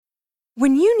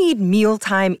When you need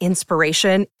mealtime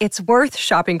inspiration, it's worth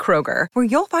shopping Kroger, where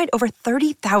you'll find over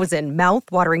 30,000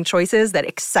 mouth-watering choices that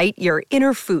excite your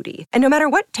inner foodie. And no matter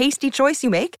what tasty choice you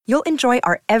make, you'll enjoy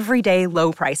our everyday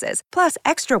low prices, plus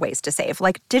extra ways to save,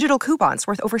 like digital coupons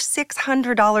worth over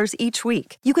 $600 each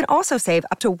week. You can also save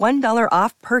up to $1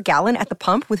 off per gallon at the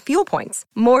pump with fuel points.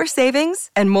 More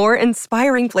savings and more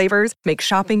inspiring flavors make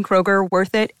shopping Kroger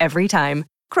worth it every time.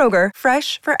 Kroger,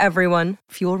 fresh for everyone.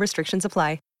 Fuel restrictions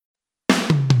apply.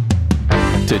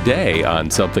 Today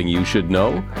on Something You Should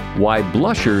Know, why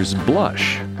blushers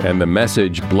blush and the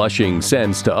message blushing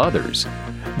sends to others.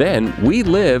 Then, we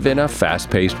live in a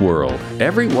fast-paced world.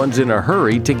 Everyone's in a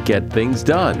hurry to get things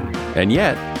done. And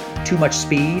yet, too much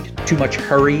speed, too much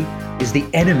hurry is the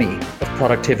enemy of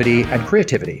productivity and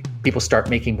creativity. People start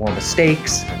making more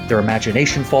mistakes, their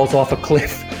imagination falls off a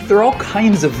cliff. There are all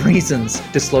kinds of reasons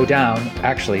to slow down.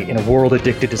 Actually, in a world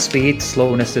addicted to speed,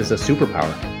 slowness is a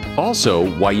superpower. also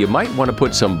why you might want to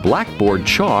put some blackboard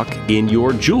chalk in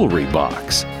your jewelry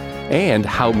box, and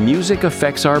how music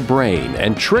affects our brain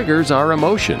and triggers our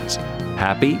emotions,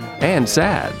 happy and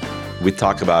sad. We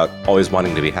talk about always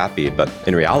wanting to be happy, but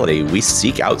in reality, we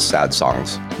seek out sad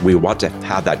songs. We want to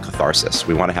have that catharsis.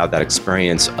 We want to have that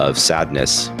experience of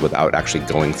sadness without actually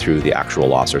going through the actual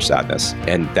loss or sadness.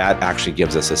 And that actually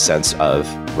gives us a sense of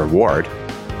reward.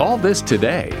 All this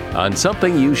today on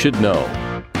Something You Should Know.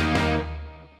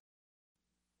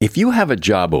 If you have a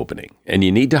job opening and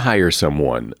you need to hire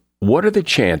someone, what are the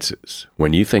chances,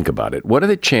 when you think about it, what are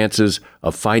the chances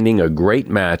of finding a great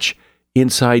match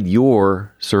inside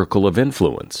your circle of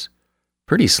influence?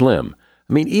 Pretty slim.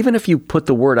 I mean, even if you put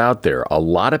the word out there, a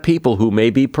lot of people who may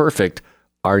be perfect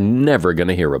are never going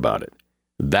to hear about it.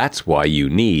 That's why you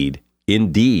need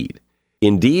Indeed.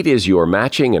 Indeed is your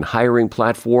matching and hiring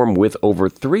platform with over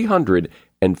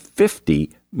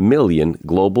 350 million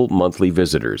global monthly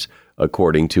visitors,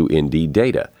 according to Indeed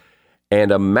data,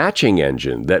 and a matching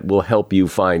engine that will help you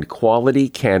find quality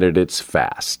candidates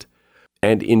fast.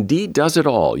 And Indeed does it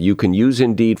all. You can use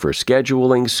Indeed for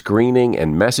scheduling, screening,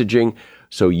 and messaging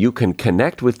so you can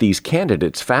connect with these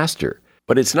candidates faster.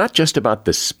 But it's not just about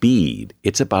the speed,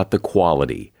 it's about the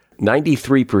quality.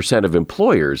 93% of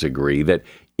employers agree that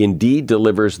Indeed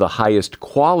delivers the highest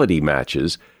quality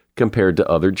matches compared to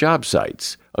other job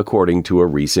sites, according to a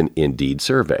recent Indeed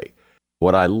survey.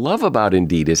 What I love about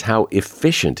Indeed is how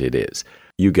efficient it is.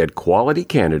 You get quality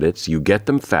candidates, you get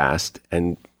them fast,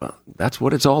 and that's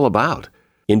what it's all about.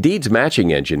 Indeed's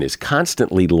matching engine is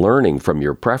constantly learning from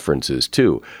your preferences,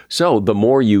 too. So the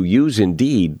more you use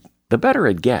Indeed, the better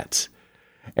it gets.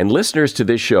 And listeners to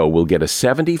this show will get a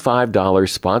 $75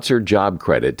 sponsored job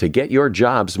credit to get your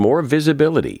jobs more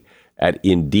visibility at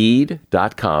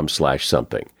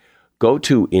Indeed.com/something. Go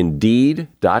to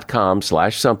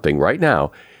Indeed.com/something right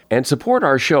now and support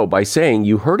our show by saying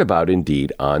you heard about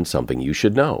Indeed on Something You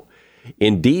Should Know.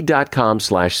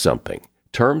 Indeed.com/something.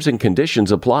 Terms and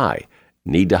conditions apply.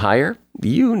 Need to hire?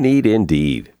 You need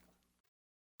Indeed.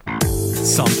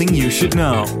 Something you should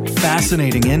know.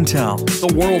 Fascinating intel,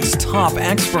 the world's top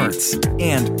experts,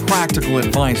 and practical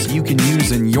advice you can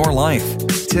use in your life.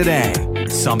 Today,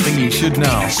 Something You Should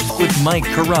Know with Mike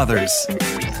Carruthers.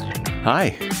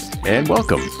 Hi, and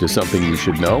welcome to Something You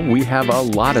Should Know. We have a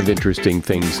lot of interesting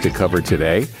things to cover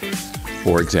today.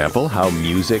 For example, how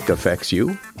music affects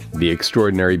you, the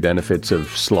extraordinary benefits of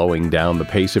slowing down the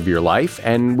pace of your life,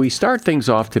 and we start things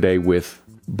off today with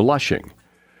blushing.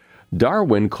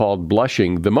 Darwin called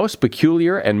blushing the most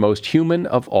peculiar and most human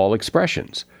of all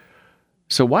expressions.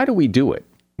 So why do we do it?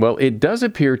 Well, it does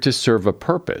appear to serve a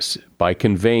purpose by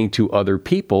conveying to other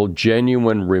people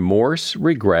genuine remorse,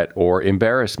 regret, or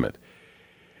embarrassment.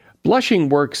 Blushing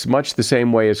works much the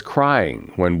same way as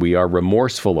crying when we are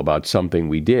remorseful about something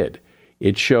we did.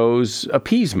 It shows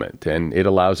appeasement, and it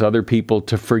allows other people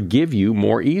to forgive you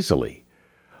more easily.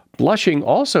 Blushing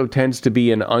also tends to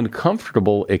be an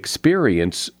uncomfortable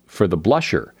experience for the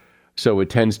blusher, so it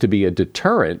tends to be a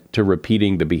deterrent to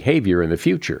repeating the behavior in the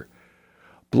future.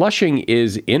 Blushing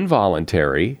is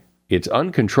involuntary, it's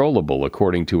uncontrollable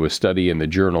according to a study in the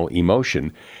journal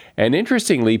Emotion, and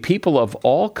interestingly, people of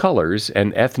all colors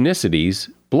and ethnicities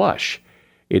blush.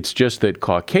 It's just that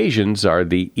Caucasians are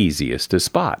the easiest to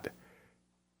spot.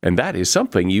 And that is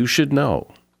something you should know.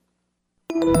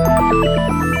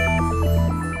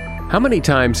 How many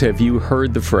times have you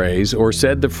heard the phrase or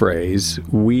said the phrase,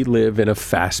 "We live in a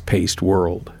fast-paced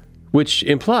world," which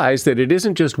implies that it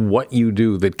isn't just what you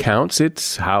do that counts,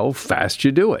 it's how fast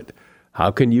you do it.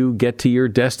 How can you get to your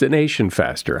destination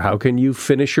faster? How can you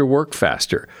finish your work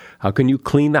faster? How can you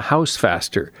clean the house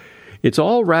faster? It's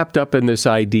all wrapped up in this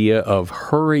idea of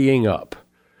hurrying up.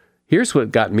 Here's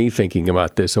what got me thinking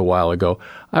about this a while ago.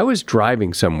 I was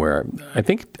driving somewhere. I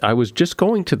think I was just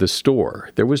going to the store.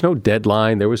 There was no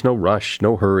deadline. There was no rush,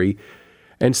 no hurry.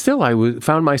 And still,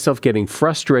 found myself getting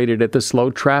frustrated at the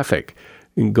slow traffic,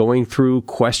 and going through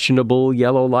questionable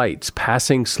yellow lights,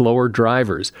 passing slower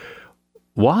drivers.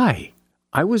 Why?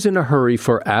 I was in a hurry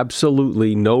for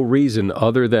absolutely no reason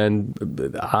other than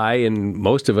I and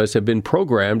most of us have been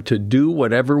programmed to do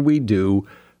whatever we do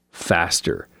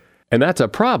faster. And that's a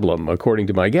problem, according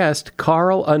to my guest,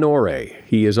 Carl Onore.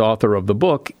 He is author of the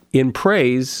book In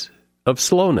Praise of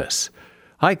Slowness.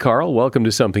 Hi, Carl. Welcome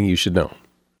to Something You Should Know.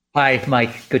 Hi,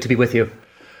 Mike. Good to be with you.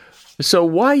 So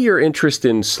why your interest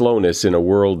in slowness in a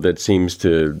world that seems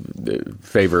to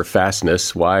favor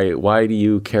fastness? Why do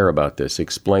you care about this?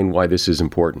 Explain why this is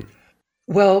important.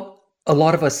 Well, a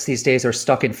lot of us these days are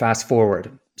stuck in fast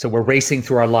forward. So we're racing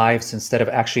through our lives instead of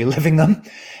actually living them.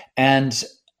 And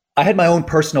I had my own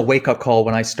personal wake-up call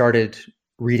when I started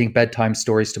reading bedtime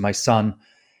stories to my son.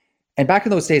 And back in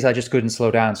those days, I just couldn't slow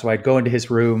down. So I'd go into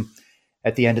his room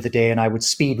at the end of the day and I would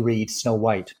speed read Snow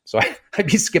White. So I'd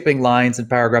be skipping lines and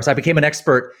paragraphs. I became an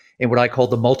expert in what I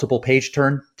called the multiple page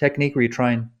turn technique, where you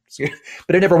try and,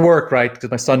 but it never worked, right? Because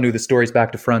my son knew the stories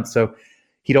back to front. So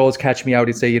he'd always catch me out.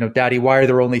 He'd say, Daddy, why are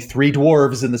there only 3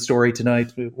 dwarves in the story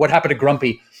tonight? What happened to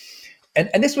Grumpy?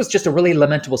 And this was just a really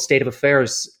lamentable state of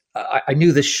affairs. I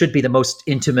knew this should be the most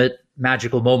intimate,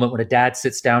 magical moment when a dad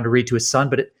sits down to read to his son,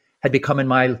 but it had become in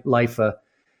my life a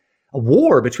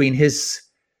war between his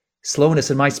slowness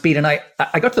and my speed. And I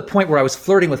got to the point where I was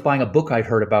flirting with buying a book I'd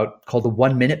heard about called The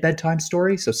 1 Minute Bedtime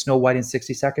Story. So Snow White in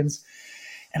 60 Seconds.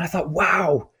 And I thought,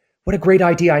 wow, what a great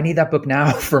idea. I need that book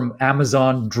now from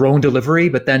Amazon drone delivery.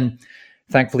 But then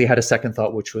thankfully had a second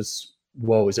thought, which was,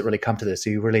 whoa, has it really come to this? Are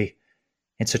you really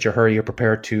in such a hurry you're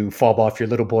prepared to fob off your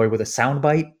little boy with a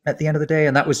soundbite at the end of the day?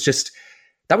 And that was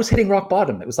hitting rock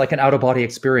bottom. It was like an out-of-body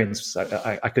experience.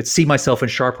 I could see myself in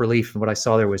sharp relief. And what I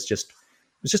saw there was just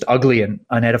ugly and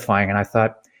unedifying. And I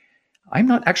thought, I'm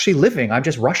not actually living, I'm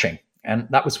just rushing. And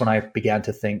that was when I began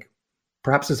to think,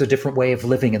 perhaps there's a different way of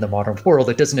living in the modern world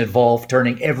that doesn't involve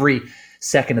turning every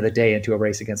second of the day into a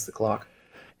race against the clock.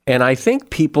 And I think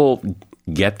people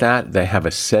get that. They have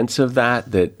a sense of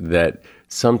that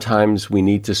sometimes we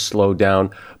need to slow down.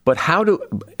 But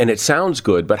and it sounds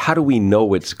good, but how do we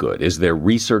know it's good? Is there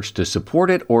research to support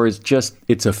it, or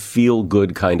it's a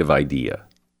feel-good kind of idea?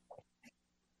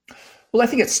 Well, I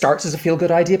think it starts as a feel-good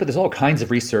idea, but there's all kinds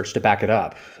of research to back it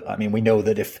up. I mean, we know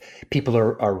that if people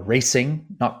are racing,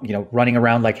 not running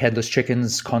around like headless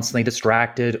chickens, constantly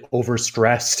distracted,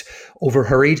 overstressed,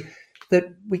 overhurried,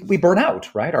 that we burn out,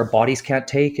 right? Our bodies can't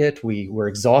take it. We're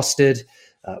exhausted.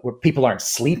 People aren't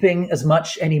sleeping as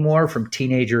much anymore from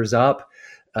teenagers up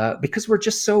because we're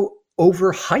just so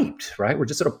overhyped, right? We're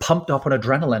just sort of pumped up on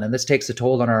adrenaline, and this takes a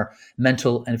toll on our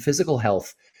mental and physical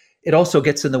health. It also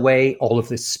gets in the way, all of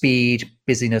this speed,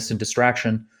 busyness, and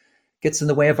distraction gets in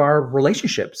the way of our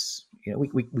relationships.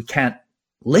 We can't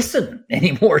listen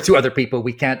anymore to other people.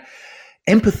 We can't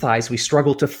empathize. We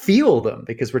struggle to feel them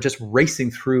because we're just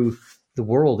racing through the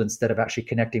world instead of actually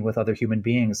connecting with other human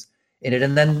beings in it.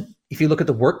 And then if you look at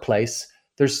the workplace,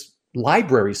 there's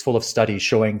libraries full of studies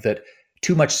showing that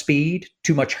too much speed,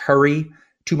 too much hurry,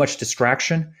 too much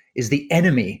distraction is the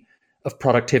enemy of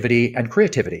productivity and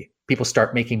creativity. People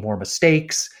start making more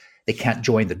mistakes. They can't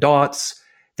join the dots.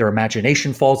 Their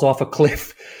imagination falls off a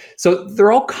cliff. So there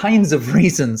are all kinds of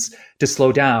reasons to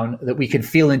slow down that we can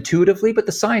feel intuitively, but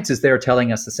the science is there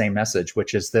telling us the same message,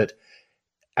 which is that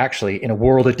actually in a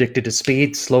world addicted to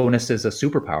speed, slowness is a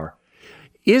superpower.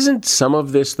 Isn't some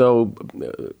of this, though,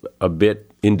 a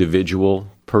bit individual,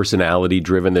 personality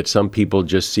driven, that some people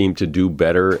just seem to do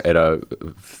better at a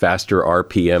faster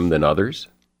RPM than others?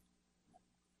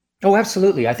 Oh,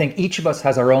 absolutely. I think each of us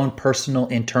has our own personal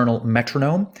internal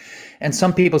metronome, and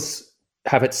some people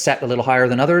have it set a little higher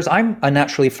than others. I'm a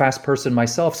naturally fast person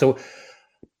myself, so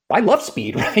I love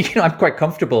speed, right? I'm quite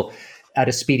comfortable at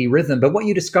a speedy rhythm. But what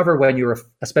you discover when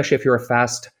especially if you're a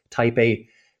fast type A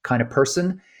kind of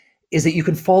person, is that you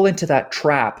can fall into that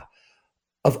trap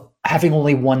of having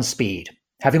only one speed,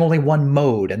 having only one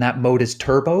mode, and that mode is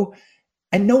turbo.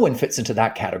 And no one fits into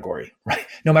that category, right?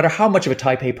 No matter how much of a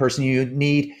type A person you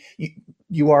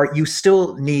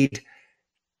still need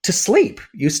to sleep.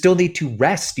 You still need to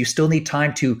rest. You still need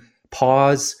time to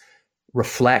pause,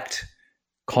 reflect,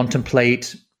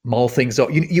 contemplate, mull things up.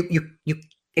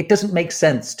 It doesn't make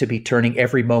sense to be turning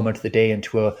every moment of the day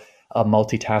into a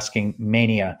multitasking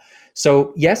mania.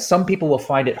 So yes, some people will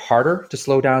find it harder to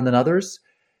slow down than others,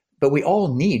 but we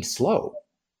all need slow.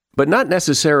 But not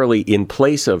necessarily in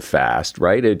place of fast,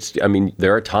 right?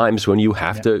 There are times when you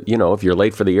have to, if you're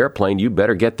late for the airplane, you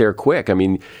better get there quick. I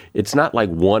mean, it's not like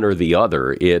one or the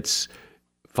other. It's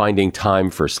finding time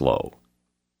for slow.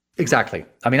 Exactly.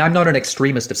 I mean, I'm not an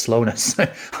extremist of slowness.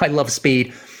 I love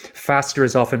speed. Faster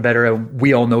is often better, and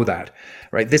we all know that,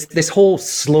 right? This whole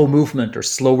slow movement or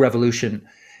slow revolution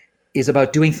is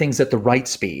about doing things at the right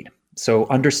speed. So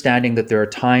understanding that there are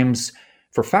times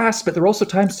for fast, but there are also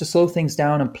times to slow things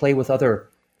down and play with other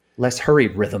less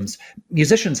hurried rhythms.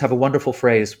 Musicians have a wonderful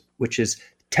phrase, which is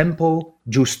tempo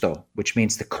giusto, which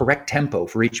means the correct tempo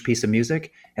for each piece of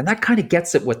music. And that kind of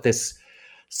gets at what this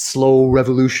slow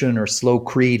revolution or slow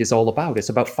creed is all about. It's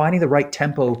about finding the right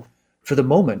tempo for the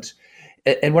moment.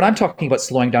 And when I'm talking about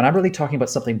slowing down, I'm really talking about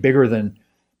something bigger than,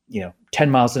 10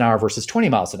 miles an hour versus 20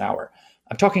 miles an hour.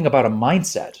 I'm talking about a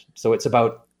mindset. So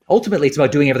ultimately, it's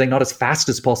about doing everything not as fast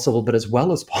as possible, but as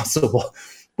well as possible,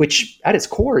 which at its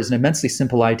core is an immensely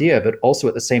simple idea, but also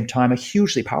at the same time, a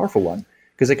hugely powerful one,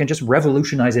 because it can just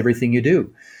revolutionize everything you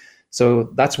do. So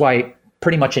that's why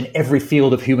pretty much in every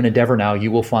field of human endeavor now,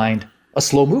 you will find a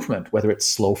slow movement, whether it's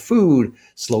slow food,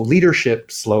 slow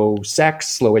leadership, slow sex,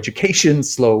 slow education,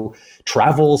 slow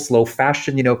travel, slow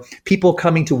fashion, people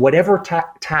coming to whatever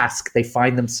task they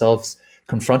find themselves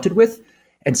confronted with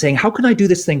and saying, how can I do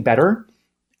this thing better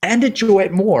and enjoy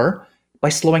it more by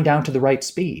slowing down to the right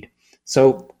speed?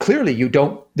 So clearly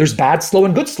there's bad slow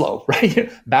and good slow,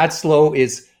 right? Bad slow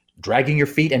is dragging your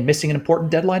feet and missing an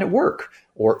important deadline at work,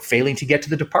 or failing to get to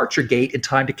the departure gate in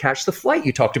time to catch the flight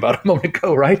you talked about a moment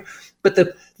ago, right? But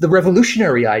the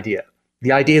revolutionary idea,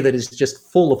 the idea that is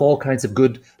just full of all kinds of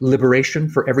good liberation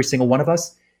for every single one of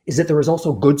us, is that there is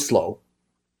also good slow.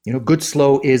 Good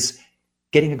slow is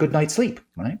getting a good night's sleep,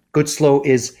 right? Good slow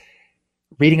is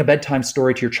reading a bedtime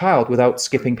story to your child without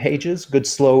skipping pages. Good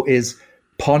slow is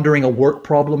pondering a work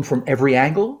problem from every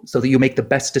angle so that you make the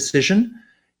best decision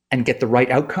and get the right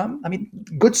outcome. I mean,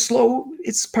 good slow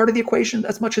is part of the equation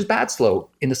as much as bad slow,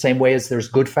 in the same way as there's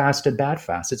good fast and bad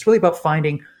fast. It's really about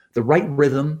finding the right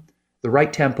rhythm, the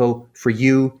right tempo for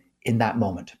you in that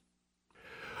moment.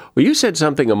 Well, you said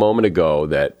something a moment ago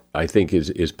that I think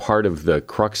is part of the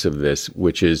crux of this,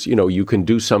 which is, you can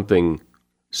do something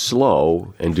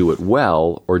slow and do it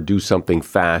well, or do something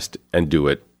fast and do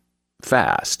it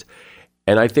fast.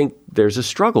 And I think there's a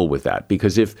struggle with that,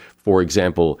 because if, for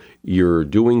example, you're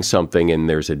doing something and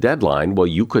there's a deadline, well,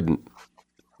 you couldn't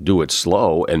do it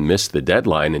slow and miss the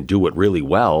deadline and do it really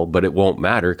well, but it won't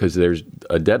matter because there's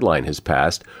a deadline has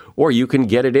passed, or you can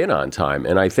get it in on time.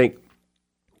 And I think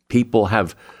people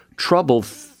have trouble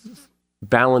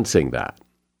balancing that.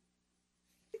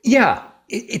 Yeah,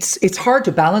 it's hard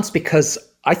to balance, because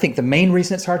I think the main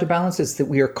reason it's hard to balance is that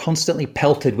we are constantly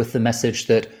pelted with the message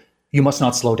that you must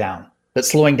not slow down, that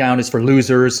slowing down is for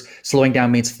losers, slowing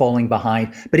down means falling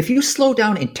behind. But if you slow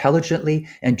down intelligently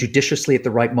and judiciously at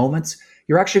the right moments,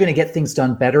 you're actually going to get things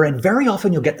done better, and very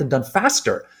often you'll get them done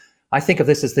faster. I think of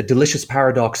this as the delicious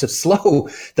paradox of slow,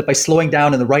 that by slowing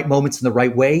down in the right moments in the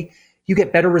right way, you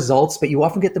get better results, but you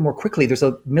often get them more quickly. There's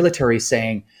a military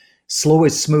saying, slow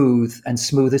is smooth and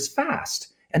smooth is fast.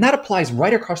 And that applies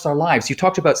right across our lives. You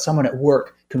talked about someone at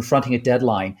work confronting a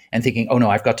deadline and thinking, oh no,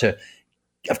 I've got to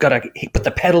put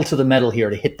the pedal to the metal here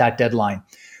to hit that deadline.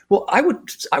 Well, I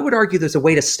would argue there's a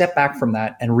way to step back from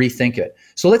that and rethink it.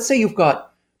 So let's say you've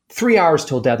got 3 hours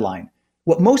till deadline.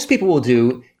 What most people will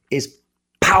do is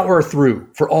power through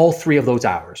for all 3 of those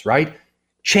hours, right?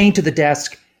 Chained to the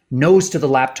desk, nose to the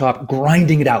laptop,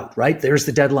 grinding it out, right? There's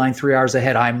the deadline 3 hours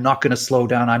ahead. I'm not going to slow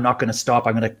down. I'm not going to stop.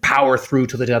 I'm going to power through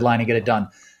to the deadline and get it done.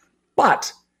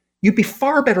 But you'd be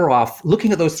far better off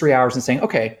looking at those 3 hours and saying,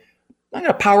 okay, I'm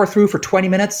going to power through for 20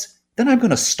 minutes. Then I'm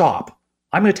going to stop.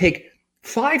 I'm going to take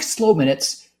 5 slow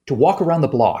minutes to walk around the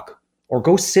block, or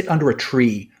go sit under a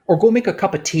tree, or go make a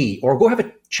cup of tea, or go have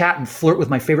a chat and flirt with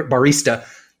my favorite barista.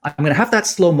 I'm going to have that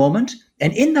slow moment.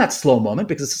 And in that slow moment,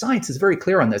 because science is very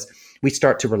clear on this, we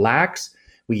start to relax,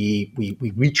 we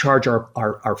recharge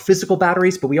our physical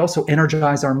batteries, but we also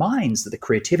energize our minds, that the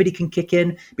creativity can kick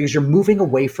in, because you're moving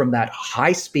away from that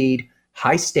high speed,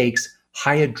 high stakes,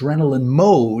 high adrenaline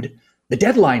mode, the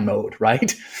deadline mode,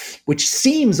 right? Which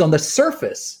seems on the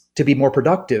surface to be more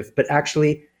productive, but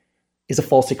actually is a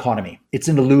false economy. It's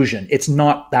an illusion. It's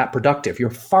not that productive. You're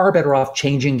far better off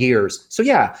changing gears. So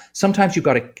yeah, sometimes you've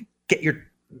got to get your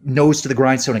nose to the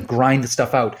grindstone and grind the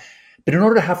stuff out. But in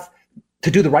order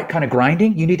to do the right kind of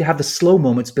grinding, you need to have the slow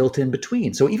moments built in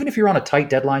between. So even if you're on a tight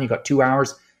deadline, you've got 2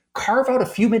 hours, carve out a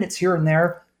few minutes here and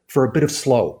there for a bit of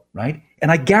slow, right? And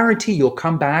I guarantee you'll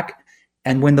come back,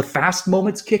 and when the fast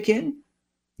moments kick in,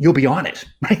 you'll be on it,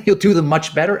 right? You'll do them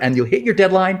much better, and you'll hit your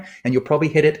deadline, and you'll probably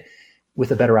hit it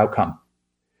with a better outcome.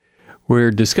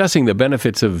 We're discussing the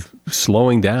benefits of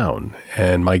slowing down,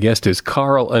 and my guest is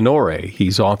Carl Onore.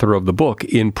 He's author of the book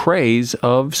In Praise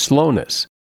of Slowness.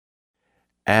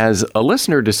 As a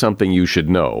listener to Something You Should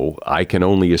Know, I can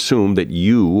only assume that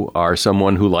you are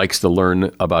someone who likes to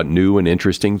learn about new and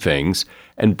interesting things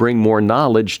and bring more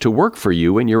knowledge to work for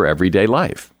you in your everyday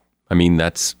life. I mean,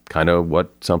 that's kind of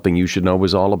what Something You Should Know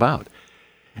is all about.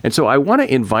 And so I want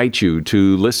to invite you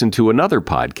to listen to another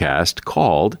podcast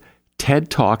called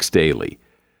TED Talks Daily.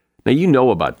 Now, you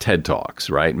know about TED Talks,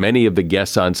 right? Many of the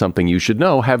guests on Something You Should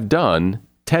Know have done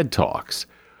TED Talks.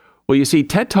 Well, you see,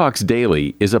 TED Talks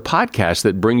Daily is a podcast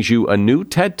that brings you a new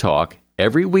TED Talk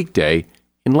every weekday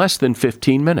in less than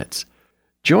 15 minutes.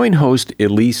 Join host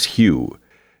Elise Hu.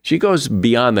 She goes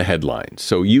beyond the headlines,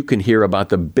 so you can hear about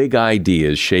the big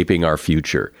ideas shaping our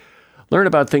future. Learn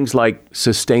about things like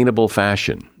sustainable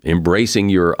fashion, embracing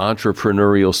your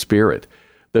entrepreneurial spirit,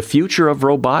 the future of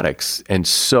robotics, and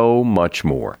so much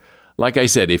more. Like I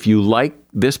said, if you like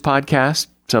this podcast,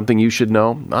 Something You Should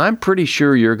Know, I'm pretty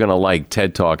sure you're going to like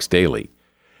TED Talks Daily.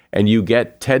 And you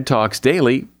get TED Talks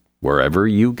Daily wherever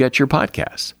you get your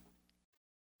podcasts.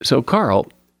 So, Carl,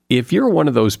 if you're one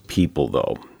of those people,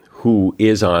 though, who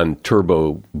is on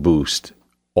turbo boost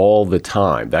all the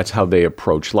time, that's how they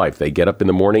approach life. They get up in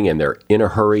the morning and they're in a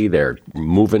hurry, they're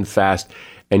moving fast,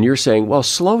 and you're saying, well,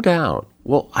 slow down.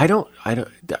 Well,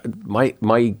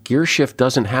 my gear shift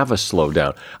doesn't have a slow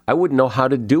down. I wouldn't know how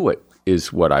to do it,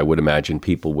 is what I would imagine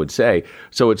people would say.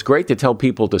 So it's great to tell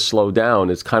people to slow down.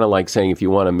 It's kind of like saying, if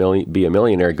you want to be a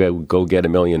millionaire, go get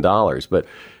 $1 million.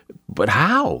 But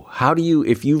how? How do you,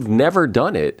 if you've never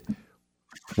done it,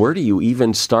 where do you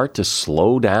even start to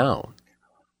slow down?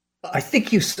 I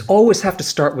think you always have to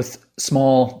start with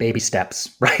small baby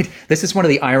steps, right? This is one of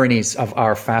the ironies of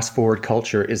our fast forward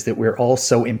culture, is that we're all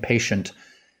so impatient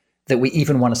that we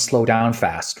even want to slow down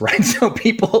fast, right? So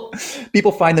people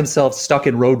find themselves stuck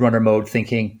in Roadrunner mode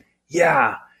thinking,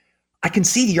 yeah, I can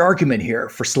see the argument here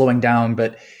for slowing down,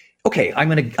 but okay, I'm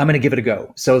going to give it a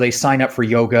go. So they sign up for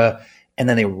yoga, and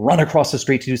then they run across the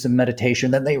street to do some meditation.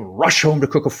 Then they rush home to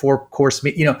cook a 4-course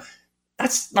meal.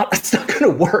 That's not going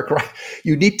to work, right?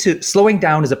 You need to, slowing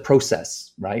down is a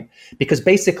process, right? Because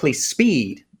basically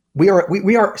speed, we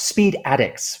are speed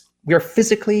addicts. We are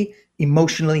physically,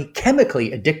 emotionally,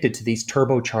 chemically addicted to these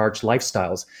turbocharged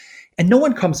lifestyles. And no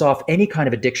one comes off any kind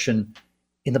of addiction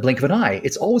in the blink of an eye.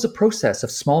 It's always a process of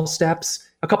small steps,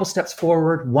 a couple steps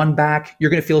forward, one back.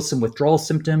 You're going to feel some withdrawal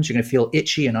symptoms. You're going to feel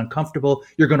itchy and uncomfortable.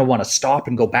 You're going to want to stop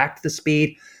and go back to the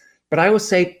speed. But I always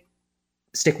say,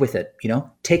 stick with it,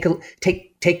 take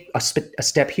a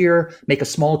step here, make a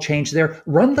small change there,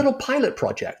 run little pilot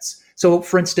projects. So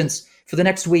for instance, for the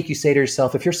next week, you say to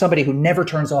yourself, if you're somebody who never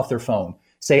turns off their phone,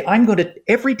 say,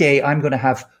 every day I'm going to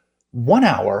have 1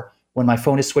 hour when my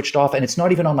phone is switched off and it's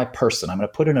not even on my person. I'm going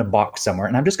to put it in a box somewhere,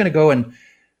 and I'm just going to go and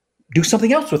do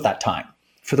something else with that time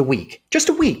for the week, just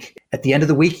a week. At the end of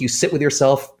the week, you sit with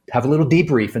yourself, have a little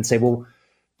debrief and say, well,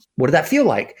 what did that feel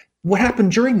like? What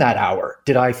happened during that hour?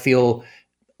 Did I feel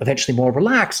eventually more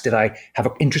relaxed? Did I have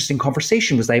an interesting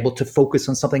conversation? Was I able to focus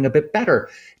on something a bit better?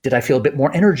 Did I feel a bit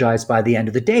more energized by the end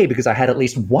of the day because I had at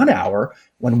least 1 hour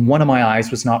when one of my eyes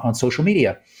was not on social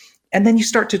media? And then you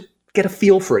start to get a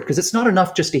feel for it, because it's not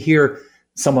enough just to hear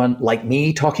someone like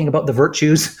me talking about the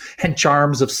virtues and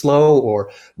charms of slow,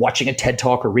 or watching a TED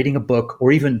Talk, or reading a book,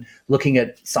 or even looking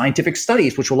at scientific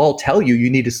studies, which will all tell you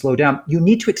need to slow down. You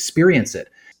need to experience it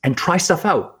and try stuff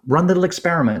out, run little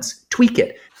experiments, tweak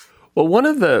it. Well, one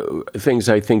of the things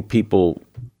I think people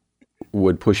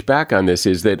would push back on this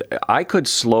is that I could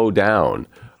slow down,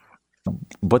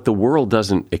 but the world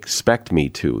doesn't expect me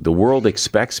to. The world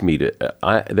expects me to.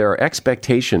 There are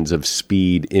expectations of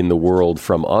speed in the world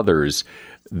from others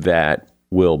that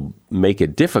will make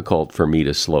it difficult for me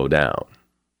to slow down.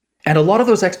 And a lot of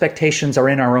those expectations are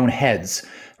in our own heads,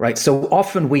 right? So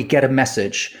often we get a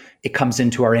message, it comes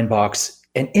into our inbox,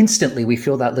 and instantly we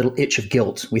feel that little itch of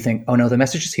guilt. We think, oh no, the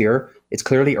message is here. It's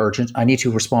clearly urgent. I need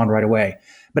to respond right away.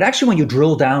 But actually, when you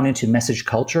drill down into message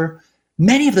culture,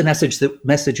 many of the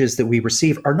messages that we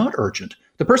receive are not urgent.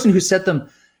 The person who said them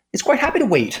is quite happy to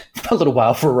wait a little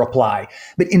while for a reply.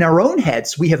 But in our own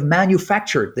heads, we have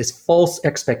manufactured this false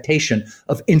expectation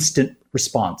of instant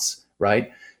response,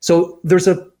 right? So there's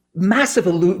a massive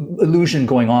illusion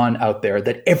going on out there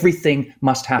that everything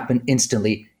must happen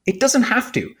instantly. It doesn't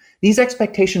have to. These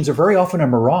expectations are very often a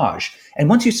mirage. And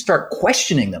once you start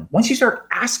questioning them, once you start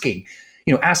asking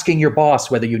your boss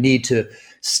whether you need to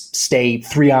stay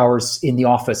 3 hours in the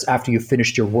office after you've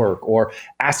finished your work, or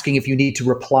asking if you need to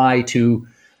reply to,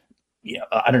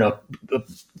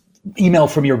 email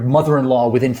from your mother-in-law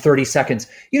within 30 seconds,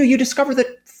 you discover that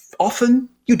often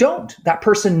you don't. That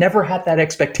person never had that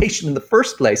expectation in the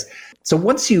first place. So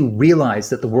once you realize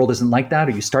that the world isn't like that,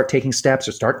 or you start taking steps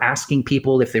or start asking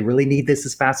people if they really need this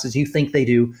as fast as you think they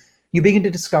do, you begin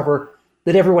to discover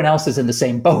that everyone else is in the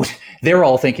same boat. They're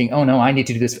all thinking, oh no, I need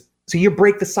to do this. So you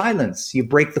break the silence, you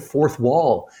break the fourth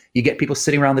wall. You get people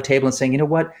sitting around the table and saying, you know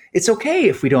what, it's okay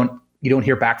if you don't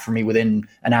hear back from me within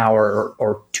an hour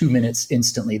or 2 minutes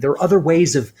instantly. There are other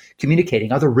ways of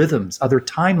communicating, other rhythms, other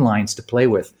timelines to play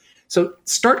with. So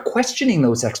start questioning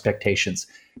those expectations,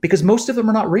 because most of them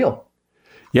are not real.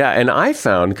 Yeah, and I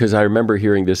found, because I remember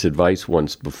hearing this advice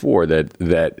once before,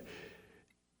 that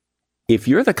if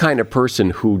you're the kind of person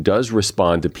who does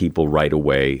respond to people right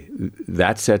away,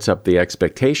 that sets up the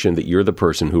expectation that you're the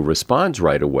person who responds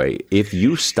right away. If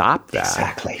you stop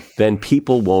that, then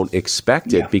people won't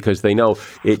expect it, because they know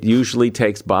it usually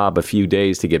takes Bob a few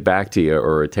days to get back to you,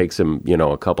 or it takes him,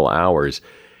 a couple hours.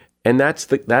 And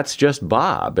that's just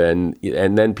Bob, and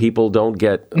then people don't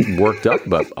get worked up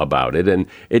about it, and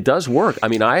it does work. I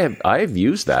mean, I have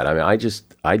used that. I mean,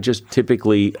 I just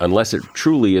typically, unless it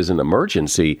truly is an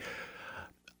emergency,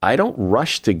 I don't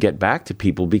rush to get back to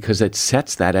people, because it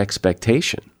sets that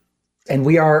expectation. And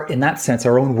we are, in that sense,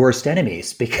 our own worst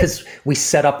enemies, because we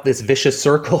set up this vicious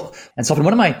circle. And so often,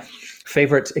 one of my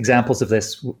favorite examples of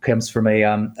this comes from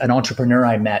an entrepreneur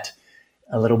I met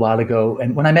a little while ago.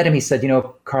 And when I met him, he said,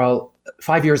 Carl,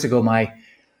 5 years ago, my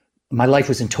life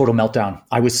was in total meltdown.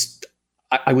 I was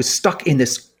stuck in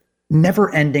this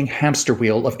never-ending hamster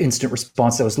wheel of instant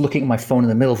response. I was looking at my phone in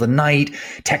the middle of the night,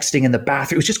 texting in the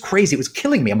bathroom. It was just crazy. It was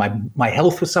killing me. My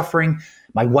health was suffering.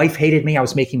 My wife hated me. I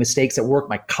was making mistakes at work.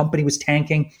 My company was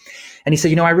tanking. And he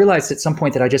said, I realized at some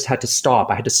point that I just had to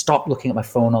stop. I had to stop looking at my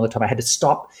phone all the time. I had to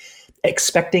stop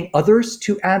expecting others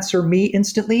to answer me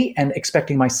instantly and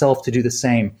expecting myself to do the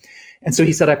same. And so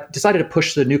he said, I decided to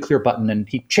push the nuclear button, and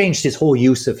he changed his whole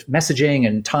use of messaging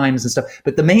and times and stuff.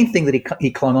 But the main thing that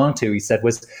he clung on to, he said,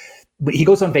 was he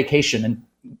goes on vacation, and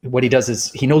what he does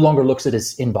is he no longer looks at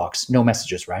his inbox, no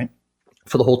messages, right?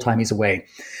 For the whole time he's away.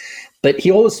 But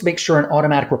he always makes sure an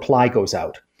automatic reply goes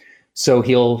out. So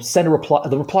he'll send the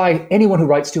reply, anyone who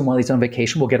writes to him while he's on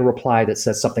vacation will get a reply that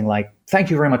says something like, thank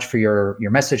you very much for your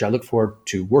message. I look forward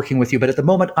to working with you. But at the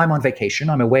moment, I'm on vacation.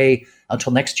 I'm away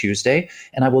until next Tuesday,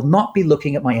 and I will not be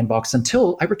looking at my inbox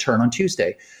until I return on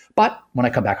Tuesday. But when I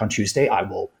come back on Tuesday, I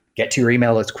will get to your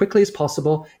email as quickly as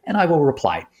possible, and I will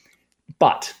reply.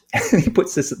 But, he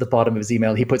puts this at the bottom of his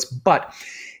email, he puts, but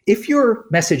if your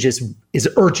message is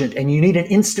urgent and you need an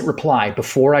instant reply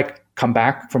before I come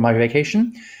back from my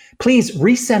vacation, please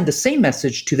resend the same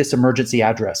message to this emergency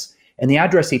address. And the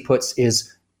address he puts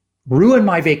is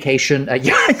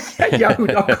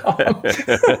ruinmyvacation@yahoo.com.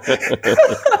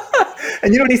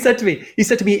 And you know what he said to me? He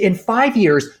said to me, in 5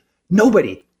 years,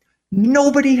 nobody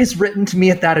has written to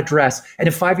me at that address. And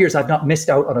in 5 years, I've not missed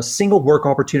out on a single work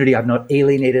opportunity. I've not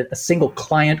alienated a single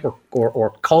client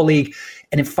or colleague.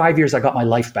 And in 5 years, I got my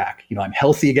life back. I'm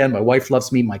healthy again. My wife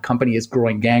loves me. My company is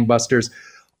growing gangbusters.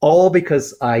 All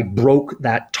because I broke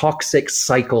that toxic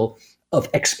cycle of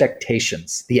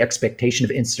expectations, the expectation of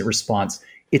instant response.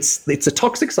 It's a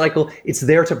toxic cycle. It's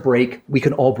there to break. We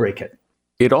can all break it.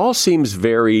 It all seems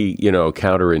very,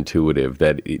 counterintuitive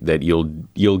that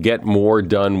you'll get more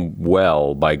done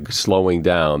well by slowing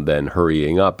down than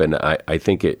hurrying up. And I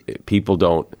think people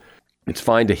don't. It's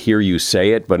fine to hear you say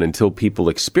it, but until people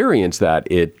experience that,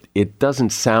 it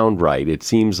doesn't sound right. It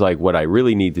seems like what I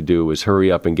really need to do is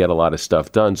hurry up and get a lot of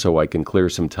stuff done so I can clear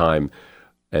some time,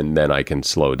 and then I can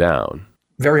slow down.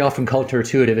 Very often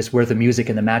counterintuitive is where the music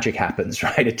and the magic happens,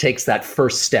 right? It takes that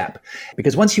first step.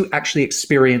 Because once you actually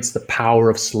experience the power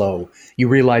of slow, you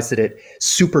realize that it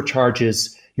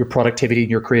supercharges your productivity and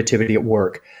your creativity at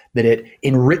work, that it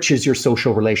enriches your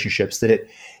social relationships, that it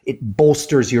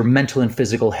bolsters your mental and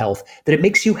physical health, that it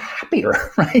makes you happier,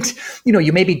 right?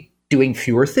 You may be doing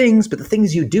fewer things, but the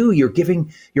things you do, you're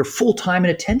giving your full time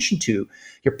and attention to.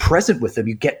 You're present with them.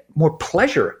 You get more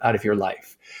pleasure out of your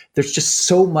life. There's just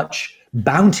so much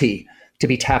bounty to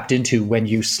be tapped into when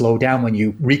you slow down, when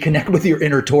you reconnect with your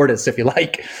inner tortoise, if you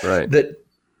like. Right. That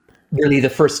really the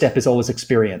first step is always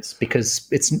experience, because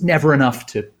it's never enough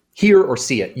to hear or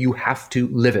see it. You have to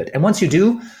live it. And once you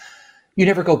do, you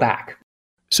never go back.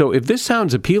 So if this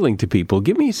sounds appealing to people,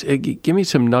 give me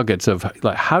some nuggets of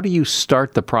how do you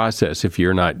start the process if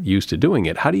you're not used to doing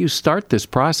it? How do you start this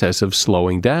process of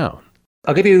slowing down?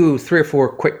 I'll give you 3 or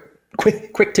 4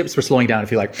 quick tips for slowing down,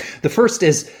 if you like. The first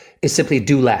is simply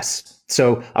do less.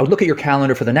 So I would look at your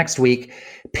calendar for the next week,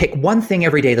 pick one thing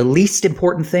every day, the least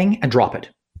important thing, and drop it.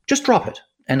 Just drop it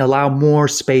and allow more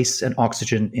space and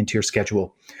oxygen into your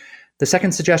schedule. The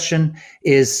second suggestion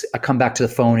is I come back to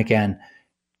the phone again.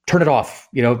 Turn it off.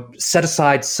 Set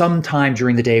aside some time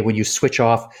during the day when you switch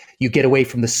off. You get away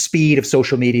from the speed of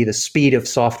social media, the speed of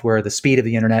software, the speed of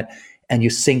the internet, and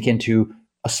you sink into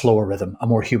a slower rhythm, a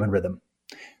more human rhythm.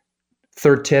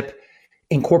 Third tip,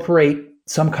 incorporate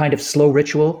some kind of slow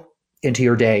ritual into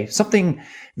your day, something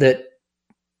that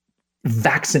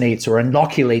vaccinates or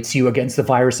inoculates you against the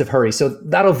virus of hurry. So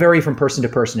that'll vary from person to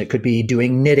person. It could be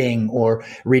doing knitting or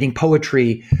reading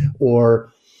poetry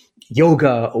or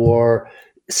yoga or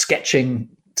sketching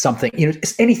something,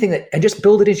 it's anything and just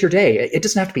build it into your day. It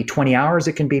doesn't have to be 20 hours.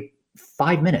 It can be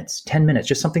 5 minutes, 10 minutes,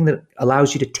 just something that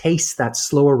allows you to taste that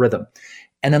slower rhythm.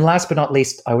 And then last but not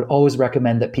least, I would always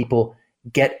recommend that people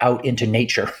get out into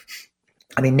nature.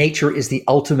 I mean, nature is the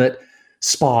ultimate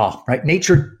spa, right?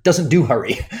 Nature doesn't do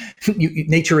hurry.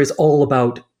 Nature is all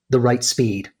about the right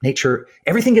speed. Nature,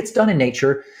 everything gets done in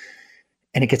nature,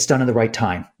 and it gets done in the right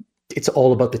time. It's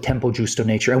all about the tempo giusto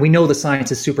nature. And we know the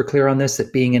science is super clear on this,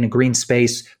 that being in a green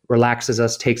space relaxes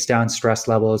us, takes down stress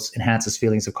levels, enhances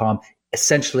feelings of calm.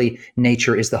 Essentially,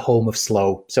 nature is the home of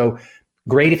slow. So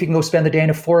great if you can go spend the day in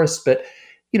a forest, but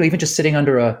even just sitting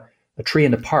under a tree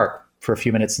in the park for a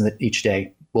few minutes each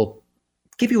day will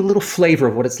give you a little flavor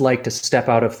of what it's like to step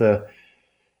out of the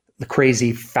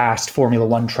crazy, fast Formula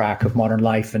One track of modern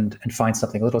life and find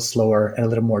something a little slower and a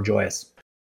little more joyous.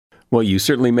 Well, you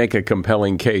certainly make a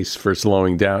compelling case for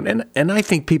slowing down. And I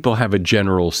think people have a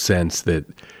general sense that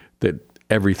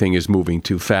everything is moving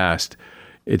too fast.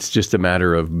 It's just a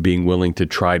matter of being willing to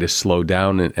try to slow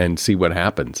down and see what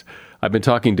happens. I've been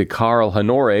talking to Carl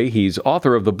Honore. He's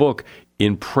author of the book,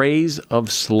 In Praise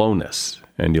of Slowness.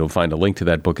 And you'll find a link to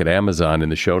that book at Amazon in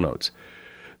the show notes.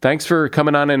 Thanks for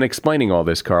coming on and explaining all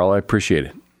this, Carl. I appreciate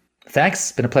it. Thanks.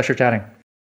 It's been a pleasure chatting.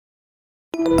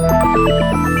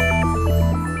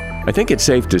 I think it's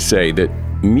safe to say that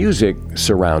music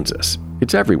surrounds us.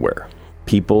 It's everywhere.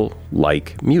 People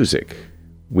like music.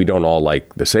 We don't all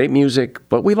like the same music,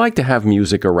 but we like to have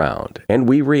music around, and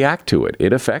we react to it.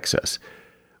 It affects us.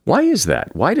 Why is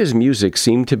that? Why does music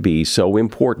seem to be so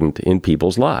important in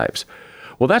people's lives?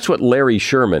 Well, that's what Larry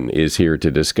Sherman is here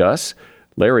to discuss.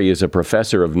 Larry is a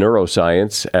professor of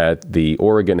neuroscience at the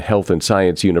Oregon Health and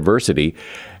Science University,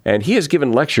 and he has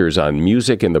given lectures on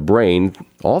music and the brain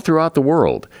all throughout the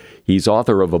world. He's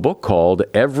author of a book called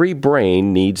Every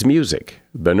Brain Needs Music,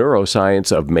 The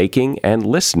Neuroscience of Making and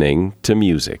Listening to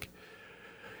Music.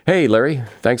 Hey, Larry,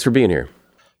 thanks for being here.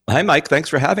 Hi, Mike. Thanks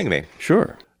for having me.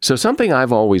 Sure. So something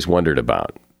I've always wondered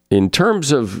about, in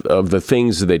terms of the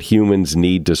things that humans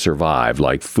need to survive,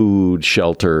 like food,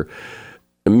 shelter,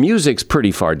 music's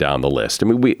pretty far down the list. I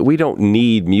mean, we don't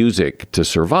need music to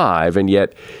survive, and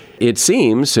yet it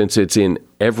seems, since it's in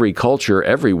every culture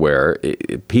everywhere,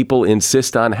 people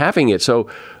insist on having it. So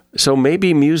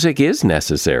maybe music is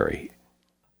necessary.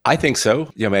 I think so.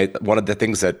 One of the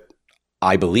things that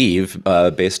I believe,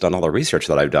 based on all the research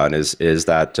that I've done, is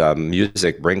that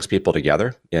music brings people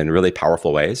together in really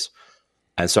powerful ways.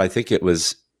 And so I think it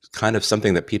was kind of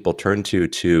something that people turned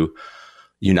to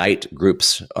unite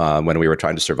groups when we were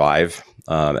trying to survive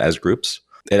as groups.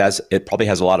 It probably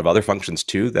has a lot of other functions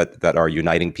too that are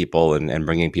uniting people and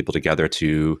bringing people together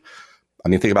to,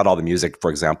 think about all the music, for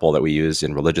example, that we use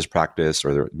in religious practice,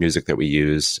 or the music that we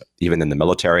use even in the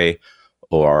military,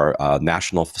 or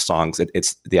national songs.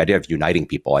 It's the idea of uniting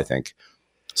people, I think.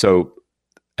 So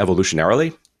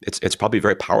evolutionarily, it's probably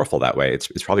very powerful that way.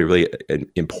 It's probably really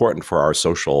important for our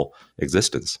social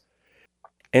existence.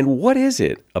 And what is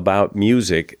it about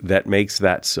music that makes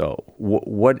that so?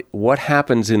 What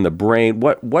happens in the brain?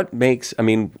 What makes?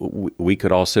 We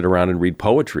could all sit around and read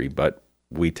poetry, but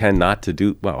we tend not to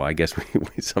do. Well, I guess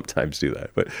we sometimes do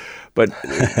that,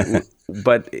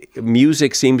 but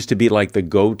music seems to be like the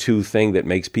go-to thing that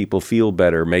makes people feel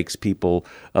better, makes people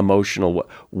emotional.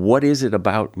 What is it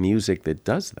about music that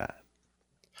does that?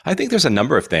 I think there's a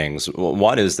number of things.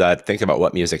 One is that, think about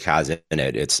what music has in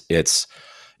it. It's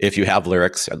if you have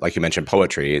lyrics, like you mentioned,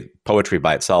 poetry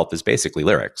by itself is basically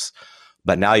lyrics.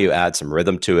 But now you add some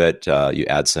rhythm to it. You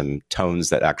add some tones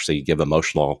that actually give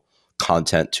emotional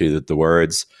content to the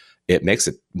words. It makes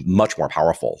it much more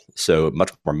powerful, so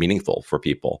much more meaningful for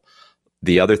people.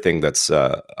 The other thing that's,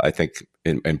 I think,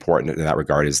 important in that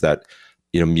regard is that,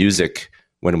 music,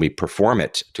 when we perform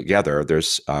it together,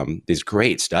 there's these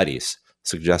great studies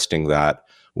suggesting that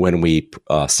when we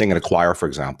sing in a choir, for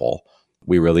example,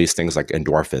 we release things like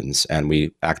endorphins and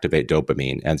we activate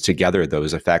dopamine. And together,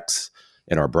 those effects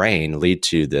in our brain lead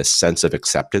to this sense of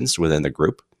acceptance within the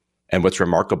group. And what's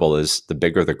remarkable is the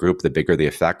bigger the group, the bigger the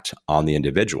effect on the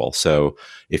individual. So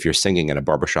if you're singing in a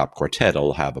barbershop quartet,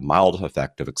 it'll have a mild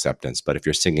effect of acceptance. But if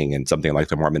you're singing in something like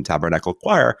the Mormon Tabernacle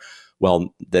Choir,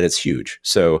 well, then it's huge.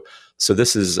 So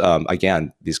this is,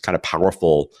 again, these kind of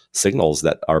powerful signals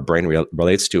that our brain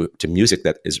relates to music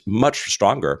that is much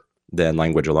stronger than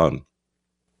language alone.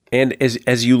 And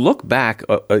as you look back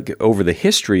over the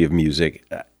history of music,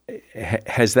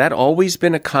 has that always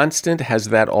been a constant? Has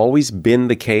that always been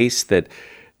the case that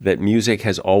music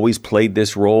has always played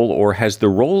this role, or has the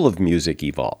role of music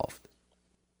evolved?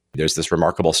 There's this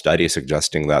remarkable study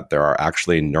suggesting that there are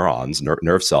actually neurons,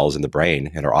 nerve cells in the brain,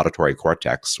 in our auditory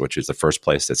cortex, which is the first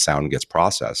place that sound gets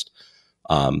processed,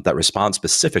 that respond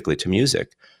specifically to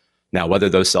music. Now, whether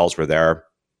those cells were there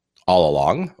all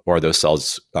along, or those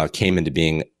cells came into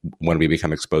being when we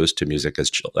become exposed to music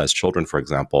as children, for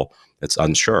example, it's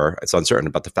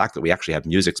uncertain. But the fact that we actually have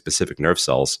music-specific nerve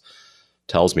cells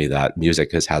tells me that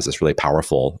music has this really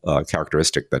powerful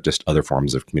characteristic that just other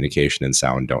forms of communication and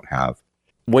sound don't have.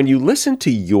 When you listen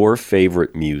to your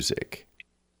favorite music,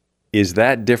 is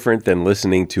that different than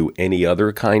listening to any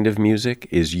other kind of music?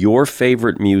 Is your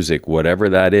favorite music, whatever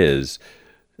that is,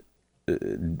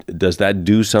 does that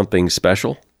do something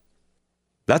special?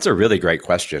 That's a really great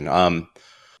question. And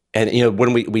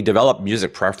when we develop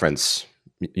music preference,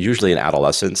 usually in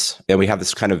adolescence, and we have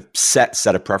this kind of set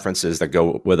of preferences that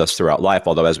go with us throughout life,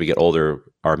 although as we get older,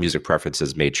 our music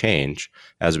preferences may change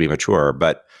as we mature.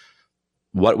 But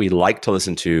what we like to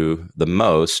listen to the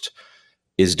most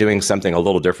is doing something a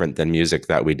little different than music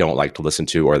that we don't like to listen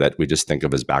to or that we just think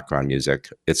of as background music.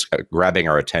 It's grabbing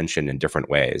our attention in different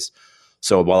ways.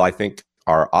 So while I think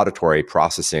our auditory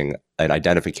processing and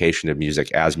identification of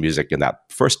music as music in that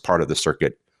first part of the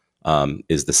circuit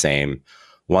is the same,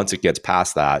 once it gets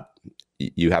past that,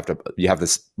 you have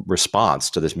this response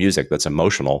to this music that's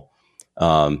emotional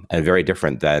and very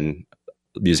different than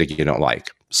music you don't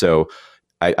like. So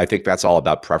I think that's all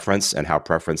about preference and how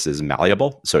preference is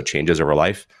malleable. So it changes over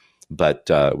life. But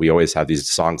we always have these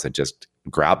songs that just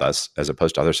grab us as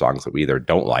opposed to other songs that we either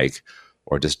don't like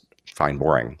or just find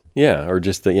boring. Yeah, or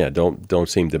just don't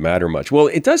seem to matter much. Well,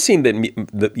 it does seem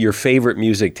that your favorite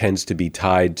music tends to be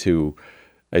tied to,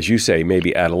 as you say,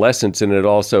 maybe adolescence, and it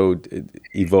also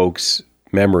evokes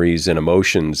memories and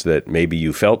emotions that maybe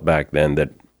you felt back then that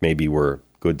maybe were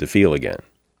good to feel again.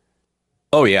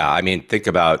 Oh yeah, I mean, think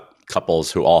about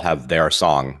couples who all have their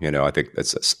song. I think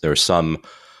there's some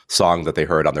song that they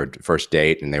heard on their first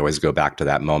date, and they always go back to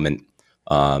that moment.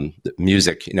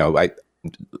 Music,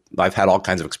 I've had all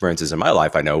kinds of experiences in my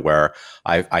life, I know, where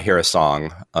I hear a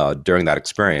song during that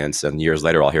experience, and years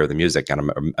later I'll hear the music and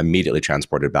I'm immediately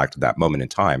transported back to that moment in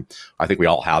time. I think we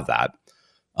all have that.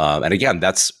 And again,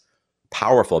 that's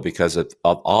powerful because of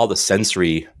all the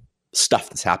sensory stuff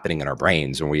that's happening in our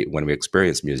brains when we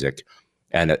experience music.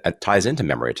 And it ties into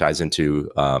memory. It ties into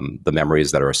the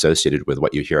memories that are associated with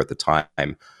what you hear at the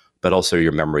time, but also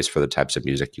your memories for the types of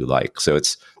music you like. So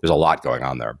there's a lot going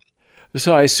on there.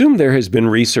 So I assume there has been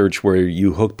research where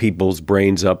you hook people's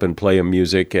brains up and play them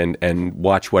music and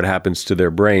watch what happens to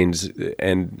their brains.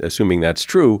 And assuming that's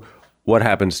true, what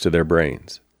happens to their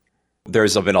brains?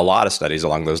 There's been a lot of studies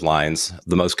along those lines.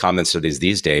 The most common studies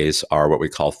these days are what we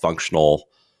call functional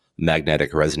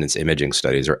magnetic resonance imaging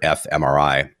studies, or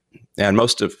fMRI. And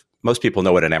most people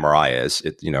know what an MRI is.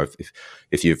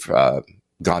 If you've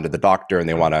gone to the doctor and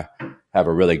they want to have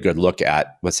a really good look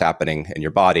at what's happening in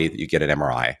your body, you get an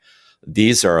MRI.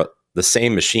 These are the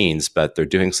same machines, but they're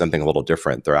doing something a little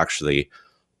different. They're actually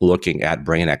looking at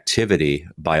brain activity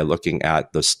by looking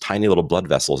at those tiny little blood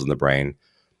vessels in the brain.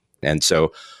 And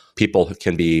so people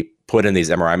can be put in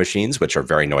these MRI machines, which are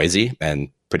very noisy and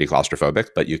pretty claustrophobic,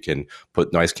 but you can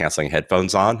put noise-canceling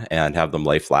headphones on and have them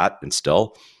lay flat and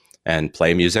still and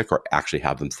play music, or actually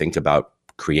have them think about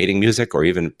creating music or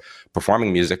even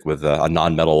performing music with a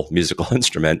non-metal musical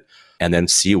instrument, and then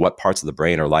see what parts of the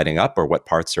brain are lighting up or what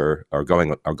parts are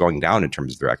going down in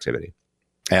terms of their activity.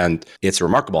 And it's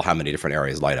remarkable how many different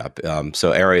areas light up.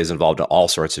 So areas involved in all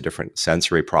sorts of different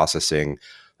sensory processing,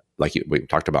 like we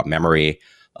talked about memory,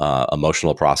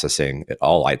 emotional processing, it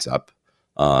all lights up.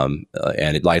 And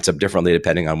it lights up differently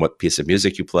depending on what piece of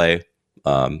music you play,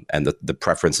 and the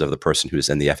preference of the person who's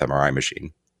in the fMRI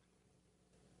machine.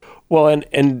 Well,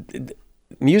 and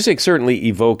music certainly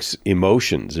evokes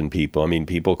emotions in people. I mean,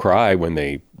 people cry when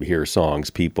they hear songs.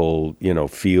 People,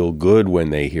 feel good when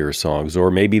they hear songs,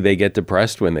 or maybe they get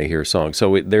depressed when they hear songs.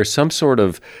 So there's some sort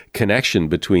of connection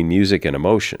between music and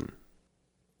emotion.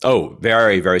 Oh,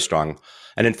 very, very strong.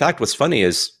 And in fact, what's funny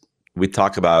is we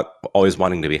talk about always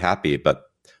wanting to be happy, but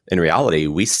in reality,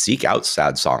 we seek out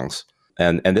sad songs.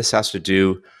 And this has to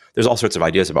do, there's all sorts of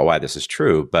ideas about why this is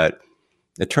true, but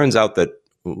it turns out that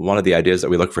one of the ideas that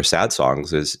we look for sad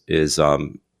songs is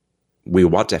we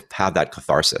want to have that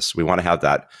catharsis. We want to have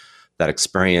that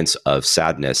experience of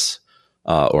sadness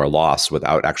or loss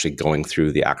without actually going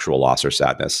through the actual loss or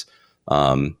sadness.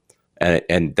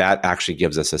 And that actually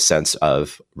gives us a sense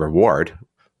of reward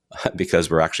because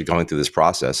we're actually going through this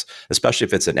process, especially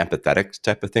if it's an empathetic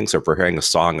type of thing. So if we're hearing a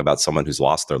song about someone who's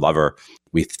lost their lover,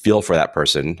 we feel for that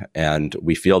person and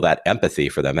we feel that empathy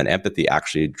for them. And empathy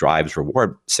actually drives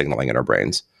reward signaling in our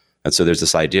brains. And so there's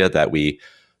this idea that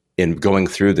in going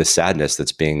through the sadness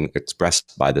that's being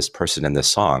expressed by this person in this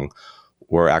song,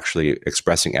 we're actually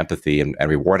expressing empathy and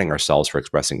rewarding ourselves for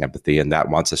expressing empathy. And that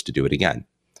wants us to do it again.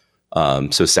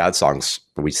 So sad songs,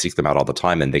 we seek them out all the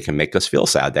time and they can make us feel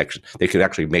sad. They could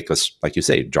actually make us, like you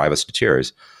say, drive us to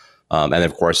tears. And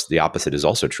of course, the opposite is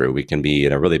also true. We can be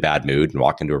in a really bad mood and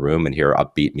walk into a room and hear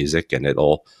upbeat music and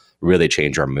it'll really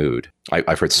change our mood.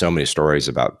 I've heard so many stories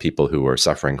about people who are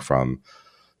suffering from,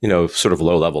 sort of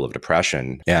low level of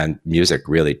depression, and music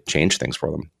really changed things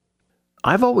for them.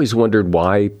 I've always wondered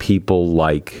why people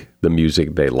like the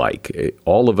music they like.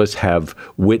 All of us have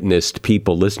witnessed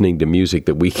people listening to music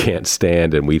that we can't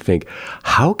stand, and we think,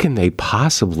 how can they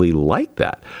possibly like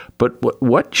that? But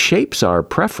what shapes our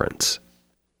preference?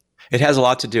 It has a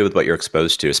lot to do with what you're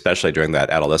exposed to, especially during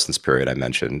that adolescence period I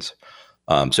mentioned.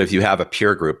 So if you have a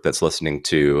peer group that's listening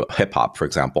to hip hop, for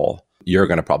example, you're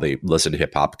going to probably listen to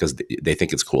hip hop because they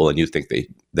think it's cool and you think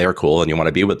they're cool and you want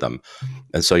to be with them.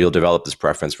 And so you'll develop this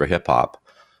preference for hip hop.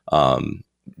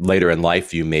 Later in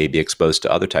life, you may be exposed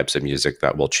to other types of music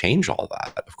that will change all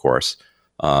that, of course.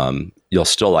 You'll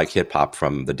still like hip hop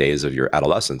from the days of your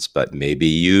adolescence, but maybe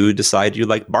you decide you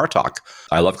like Bartok.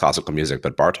 I love classical music,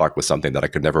 but Bartok was something that I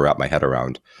could never wrap my head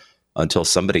around until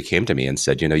somebody came to me and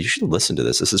said, you should listen to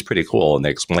this. This is pretty cool. And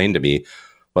they explained to me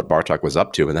what Bartok was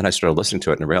up to. And then I started listening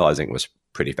to it and realizing it was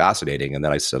pretty fascinating. And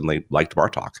then I suddenly liked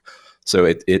Bartok. So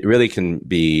it really can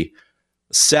be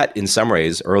set in some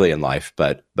ways early in life,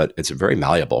 but it's very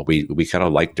malleable. We kind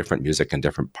of like different music in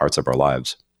different parts of our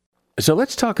lives. So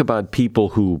let's talk about people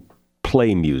who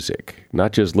play music,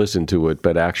 not just listen to it,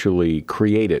 but actually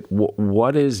create it.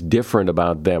 What is different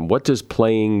about them? What does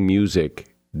playing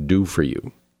music do for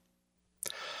you?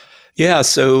 Yeah,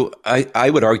 so I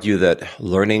would argue that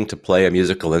learning to play a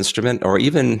musical instrument, or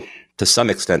even to some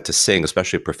extent to sing,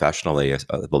 especially professionally at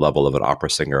the level of an opera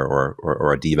singer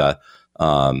or a diva,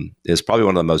 is probably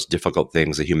one of the most difficult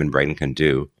things a human brain can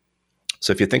do.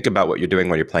 So if you think about what you're doing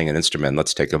when you're playing an instrument,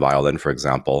 let's take a violin, for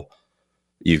example.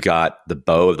 You've got the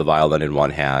bow of the violin in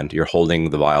one hand. You're holding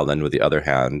the violin with the other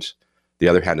hand. The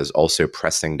other hand is also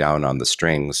pressing down on the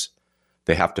strings.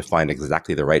 They have to find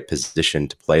exactly the right position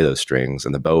to play those strings,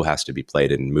 and the bow has to be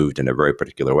played and moved in a very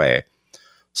particular way.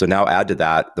 So now add to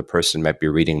that, the person might be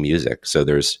reading music. So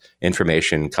there's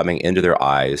information coming into their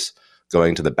eyes,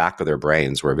 going to the back of their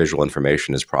brains where visual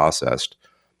information is processed.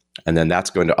 And then that's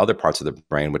going to other parts of the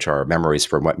brain, which are memories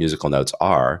for what musical notes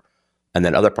are. And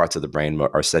then other parts of the brain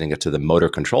are sending it to the motor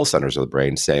control centers of the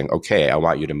brain saying, okay, I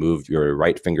want you to move your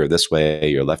right finger this way,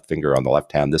 your left finger on the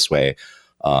left hand this way,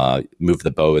 move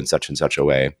the bow in such and such a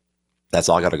way. That's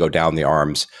all got to go down the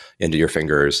arms into your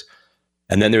fingers.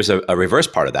 And then there's a reverse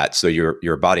part of that. So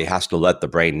your body has to let the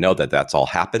brain know that that's all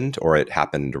happened, or it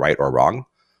happened right or wrong.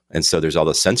 And so there's all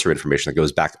the sensory information that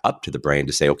goes back up to the brain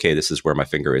to say, okay, this is where my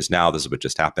finger is now. This is what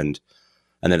just happened.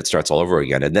 And then it starts all over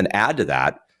again. And then add to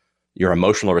that your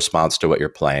emotional response to what you're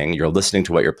playing. You're listening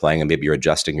to what you're playing, and maybe you're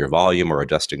adjusting your volume or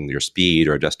adjusting your speed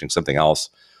or adjusting something else.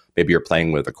 Maybe you're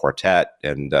playing with a quartet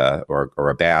and or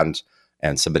a band,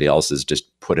 and somebody else has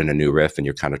just put in a new riff and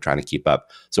you're kind of trying to keep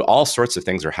up. So all sorts of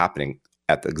things are happening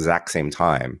at the exact same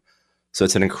time. So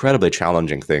it's an incredibly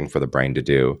challenging thing for the brain to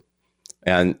do.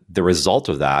 And the result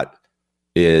of that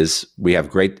is we have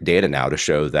great data now to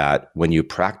show that when you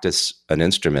practice an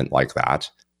instrument like that,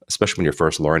 especially when you're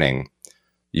first learning,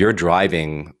 you're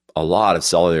driving a lot of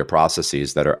cellular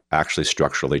processes that are actually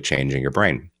structurally changing your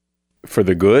brain. For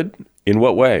the good? In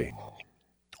what way?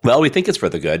 Well, we think it's for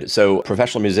the good. So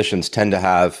professional musicians tend to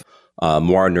have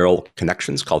more neural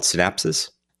connections called synapses.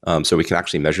 So we can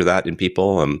actually measure that in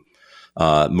people.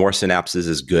 More synapses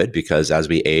is good because as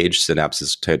we age,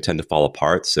 synapses tend to fall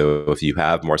apart. So if you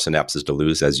have more synapses to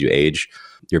lose as you age,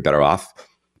 you're better off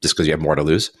just because you have more to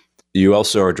lose. You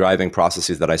also are driving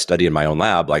processes that I study in my own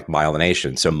lab, like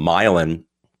myelination. So myelin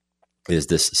is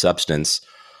this substance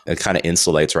that kind of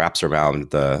insulates, wraps around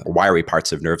the wiry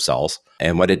parts of nerve cells.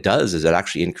 And what it does is it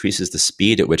actually increases the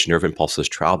speed at which nerve impulses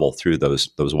travel through those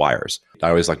wires. I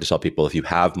always like to tell people, if you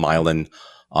have myelin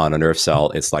on a nerve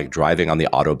cell. It's like driving on the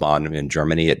Autobahn in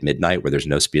Germany at midnight where there's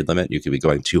no speed limit. You could be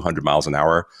going 200 miles an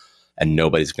hour and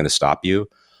nobody's going to stop you.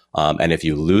 And if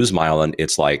you lose myelin,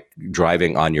 it's like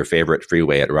driving on your favorite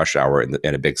freeway at rush hour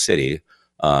in a big city.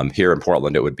 Here in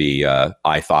Portland, it would be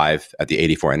I-5 at the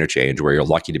 84 interchange where you're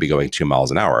lucky to be going 2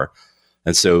 miles an hour.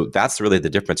 And so that's really the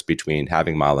difference between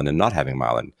having myelin and not having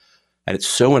myelin. And it's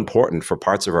so important for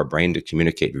parts of our brain to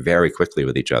communicate very quickly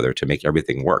with each other to make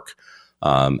everything work.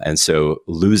 And so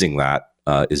losing that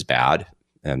is bad.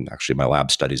 And actually, my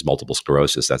lab studies multiple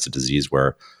sclerosis. That's a disease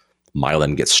where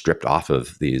myelin gets stripped off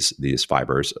of these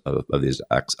fibers of these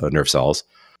nerve cells.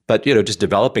 But just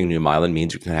developing new myelin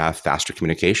means you can have faster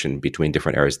communication between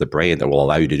different areas of the brain that will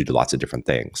allow you to do lots of different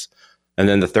things. And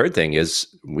then the third thing is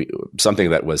something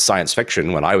that was science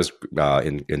fiction when I was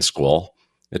in school.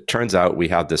 It turns out we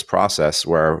have this process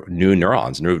where new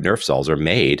neurons, new nerve cells are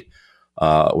made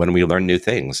when we learn new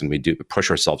things, and we do push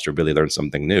ourselves to really learn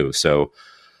something new. So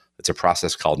it's a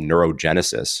process called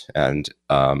neurogenesis, and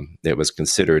it was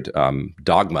considered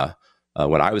dogma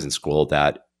when I was in school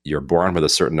that you're born with a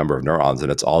certain number of neurons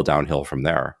and it's all downhill from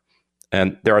there.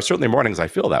 And there are certainly mornings I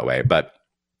feel that way, but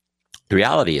the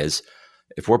reality is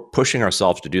if we're pushing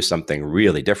ourselves to do something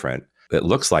really different, it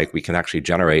looks like we can actually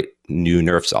generate new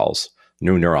nerve cells,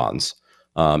 new neurons,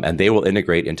 and they will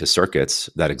integrate into circuits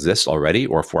that exist already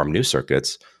or form new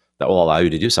circuits that will allow you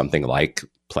to do something like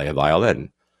play a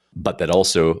violin, but that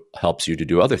also helps you to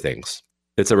do other things.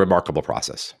 It's a remarkable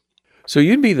process. So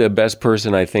you'd be the best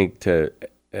person, I think, to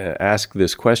ask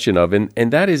this question of, and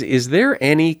that is there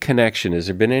any connection? Has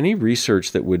there been any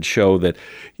research that would show that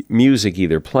music,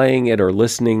 either playing it or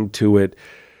listening to it,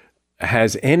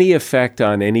 has any effect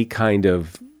on any kind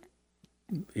of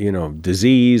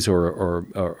disease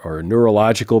or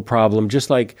neurological problem? Just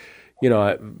like,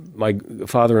 my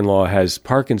father-in-law has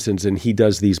Parkinson's and he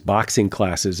does these boxing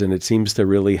classes and it seems to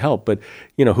really help. But,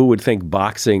 who would think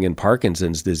boxing and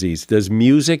Parkinson's disease? Does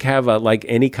music have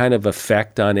any kind of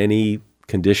effect on any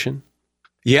condition?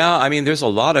 Yeah, I mean, there's a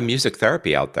lot of music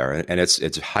therapy out there, and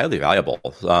it's highly valuable.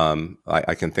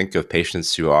 I can think of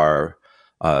patients who are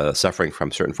suffering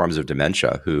from certain forms of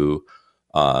dementia who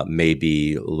may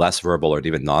be less verbal or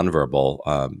even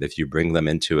nonverbal. If you bring them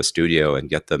into a studio and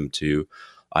get them to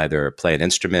either play an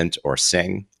instrument or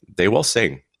sing, they will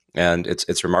sing, and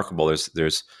it's remarkable.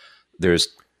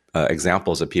 There's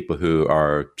examples of people who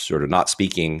are sort of not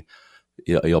speaking.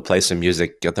 You'll play some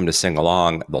music, get them to sing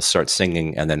along, they'll start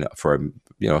singing, and then for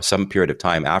some period of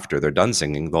time after they're done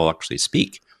singing, they'll actually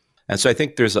speak. And so I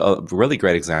think there's really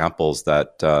great examples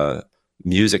that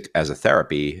music as a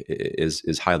therapy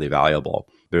is highly valuable.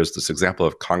 There's this example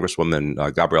of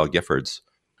Congresswoman Gabrielle Giffords,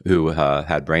 who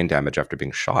had brain damage after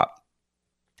being shot.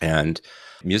 And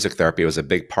music therapy was a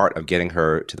big part of getting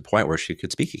her to the point where she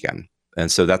could speak again.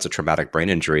 And so that's a traumatic brain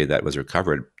injury that was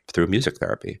recovered through music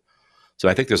therapy. So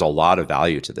I think there's a lot of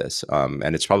value to this,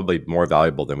 and it's probably more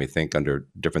valuable than we think under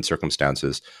different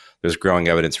circumstances. There's growing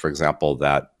evidence, for example,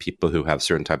 that people who have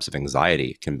certain types of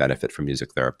anxiety can benefit from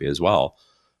music therapy as well,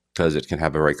 because it can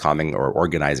have a very calming or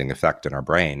organizing effect in our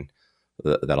brain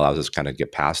that allows us to kind of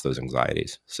get past those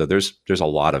anxieties. So there's a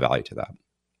lot of value to that.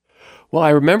 Well, I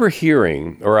remember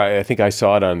hearing, or I think I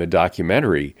saw it on the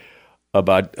documentary,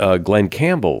 about Glenn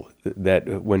Campbell,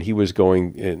 that when he was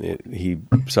he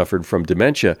suffered from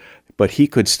dementia, but he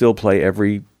could still play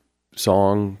every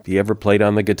song he ever played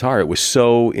on the guitar. It was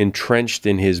so entrenched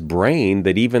in his brain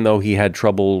that even though he had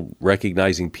trouble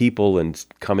recognizing people and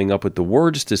coming up with the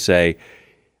words to say,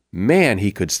 man,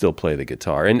 he could still play the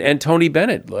guitar. And Tony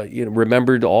Bennett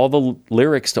remembered all the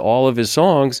lyrics to all of his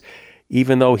songs,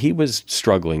 even though he was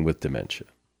struggling with dementia.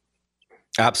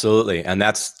 Absolutely. And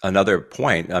that's another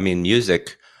point. I mean,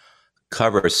 music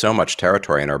covers so much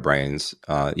territory in our brains,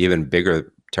 even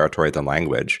bigger territory than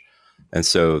language. And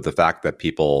so the fact that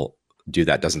people do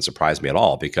that doesn't surprise me at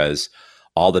all, because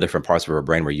all the different parts of our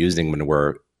brain we're using when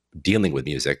we're dealing with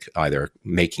music, either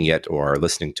making it or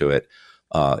listening to it,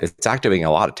 it's activating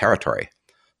a lot of territory.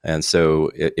 And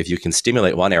so if you can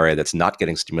stimulate one area that's not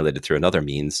getting stimulated through another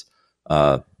means,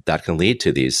 that can lead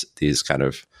to these kind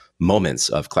of moments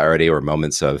of clarity or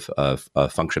moments of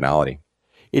functionality.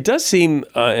 It does seem,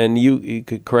 and you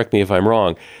could correct me if I'm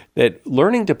wrong, that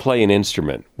learning to play an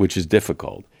instrument, which is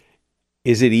difficult,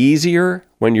 is it easier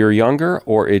when you're younger,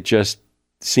 or it just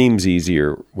seems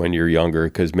easier when you're younger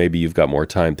because maybe you've got more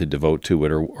time to devote to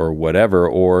it or whatever?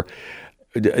 Or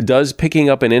does picking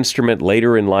up an instrument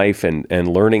later in life and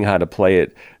learning how to play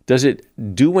it, does it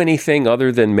do anything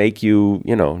other than make you,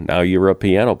 now you're a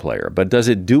piano player, but does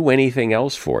it do anything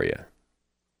else for you?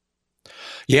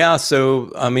 Yeah.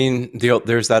 So, I mean,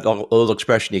 there's that old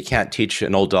expression, you can't teach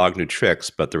an old dog new tricks,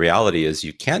 but the reality is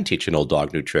you can teach an old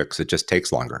dog new tricks. It just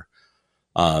takes longer.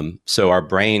 So our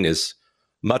brain is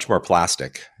much more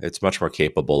plastic. It's much more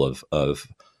capable of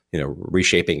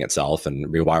reshaping itself and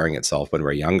rewiring itself when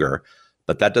we're younger.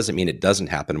 But that doesn't mean it doesn't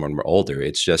happen when we're older.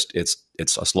 It's just it's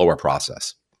a slower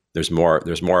process. There's more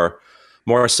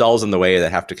cells in the way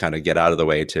that have to kind of get out of the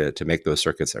way to make those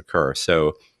circuits occur.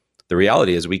 So the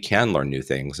reality is we can learn new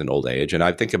things in old age. And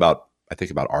I think about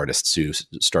artists who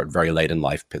start very late in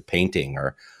life painting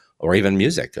or even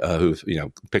music, who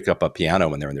pick up a piano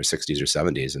when they're in their 60s or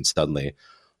 70s and suddenly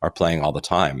are playing all the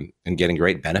time and getting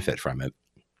great benefit from it.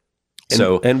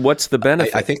 And what's the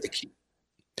benefit? I think the key.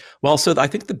 Well, so I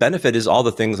think the benefit is all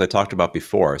the things I talked about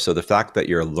before. So the fact that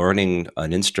you're learning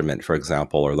an instrument, for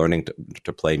example, or learning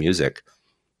to play music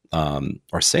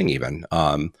or sing even,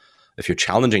 if you're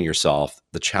challenging yourself,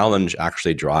 the challenge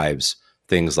actually drives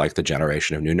things like the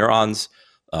generation of new neurons,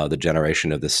 the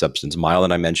generation of this substance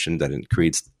myelin I mentioned that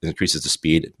increases the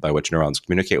speed by which neurons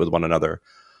communicate with one another,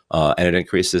 and it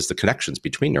increases the connections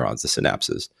between neurons, the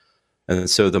synapses. And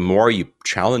so the more you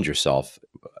challenge yourself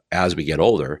as we get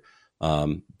older,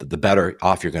 the better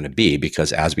off you're going to be,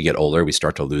 because as we get older, we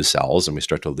start to lose cells and we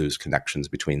start to lose connections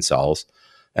between cells.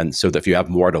 And so that if you have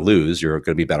more to lose, you're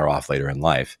going to be better off later in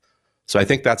life. So I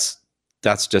think that's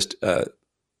just a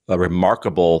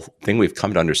remarkable thing we've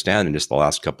come to understand in just the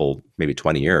last couple, maybe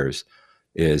 20 years,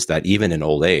 is that even in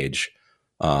old age,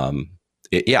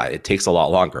 it takes a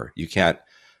lot longer. You can't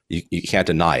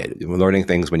deny it. Learning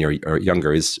things when you're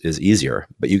younger is easier,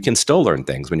 but you can still learn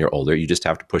things when you're older. You just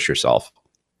have to push yourself.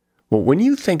 Well, when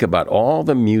you think about all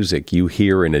the music you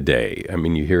hear in a day, I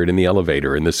mean, you hear it in the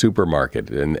elevator, in the supermarket,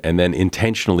 and then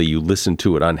intentionally you listen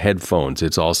to it on headphones.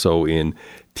 It's also in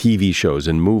TV shows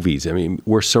and movies. I mean,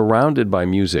 we're surrounded by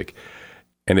music,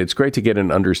 and it's great to get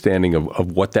an understanding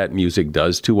of what that music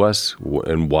does to us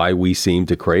and why we seem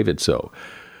to crave it so.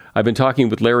 I've been talking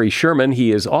with Larry Sherman.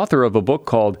 He is author of a book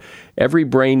called Every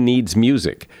Brain Needs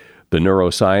Music: The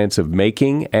Neuroscience of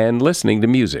Making and Listening to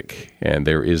Music. And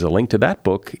there is a link to that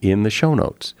book in the show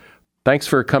notes. Thanks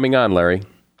for coming on, Larry.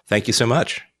 Thank you so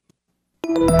much.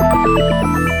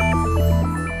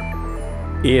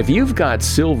 If you've got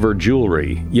silver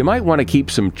jewelry, you might want to keep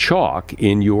some chalk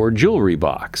in your jewelry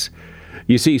box.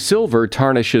 You see, silver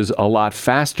tarnishes a lot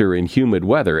faster in humid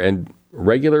weather, and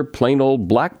regular plain old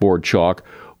blackboard chalk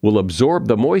will absorb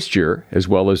the moisture as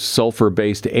well as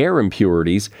sulfur-based air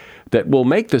impurities that will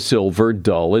make the silver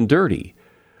dull and dirty.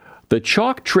 The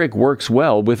chalk trick works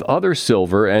well with other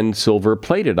silver and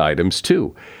silver-plated items,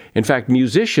 too. In fact,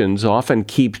 musicians often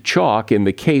keep chalk in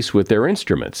the case with their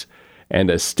instruments,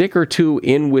 and a stick or two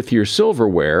in with your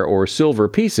silverware or silver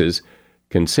pieces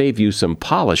can save you some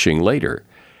polishing later.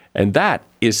 And that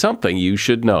is something you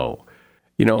should know.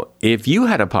 You know, if you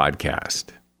had a podcast,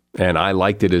 and I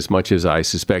liked it as much as I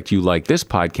suspect you like this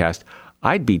podcast,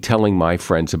 I'd be telling my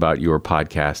friends about your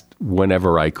podcast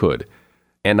whenever I could.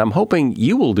 And I'm hoping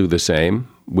you will do the same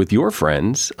with your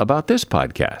friends about this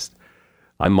podcast.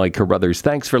 I'm Mike Carruthers.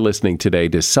 Thanks for listening today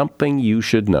to Something You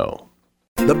Should Know.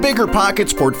 The Bigger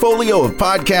Pockets portfolio of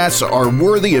podcasts are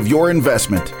worthy of your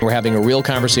investment. We're having a real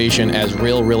conversation as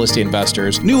real estate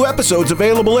investors. New episodes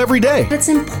available every day. It's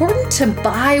important to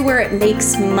buy where it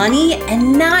makes money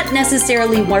and not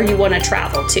necessarily where you want to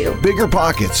travel to. Bigger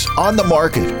Pockets, On the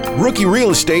Market, Rookie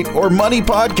Real Estate, or Money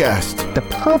Podcast. The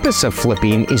purpose of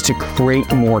flipping is to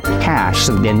create more cash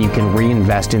so then you can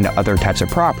reinvest into other types of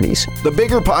properties. The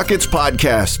Bigger Pockets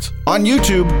Podcast, on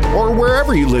YouTube or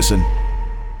wherever you listen.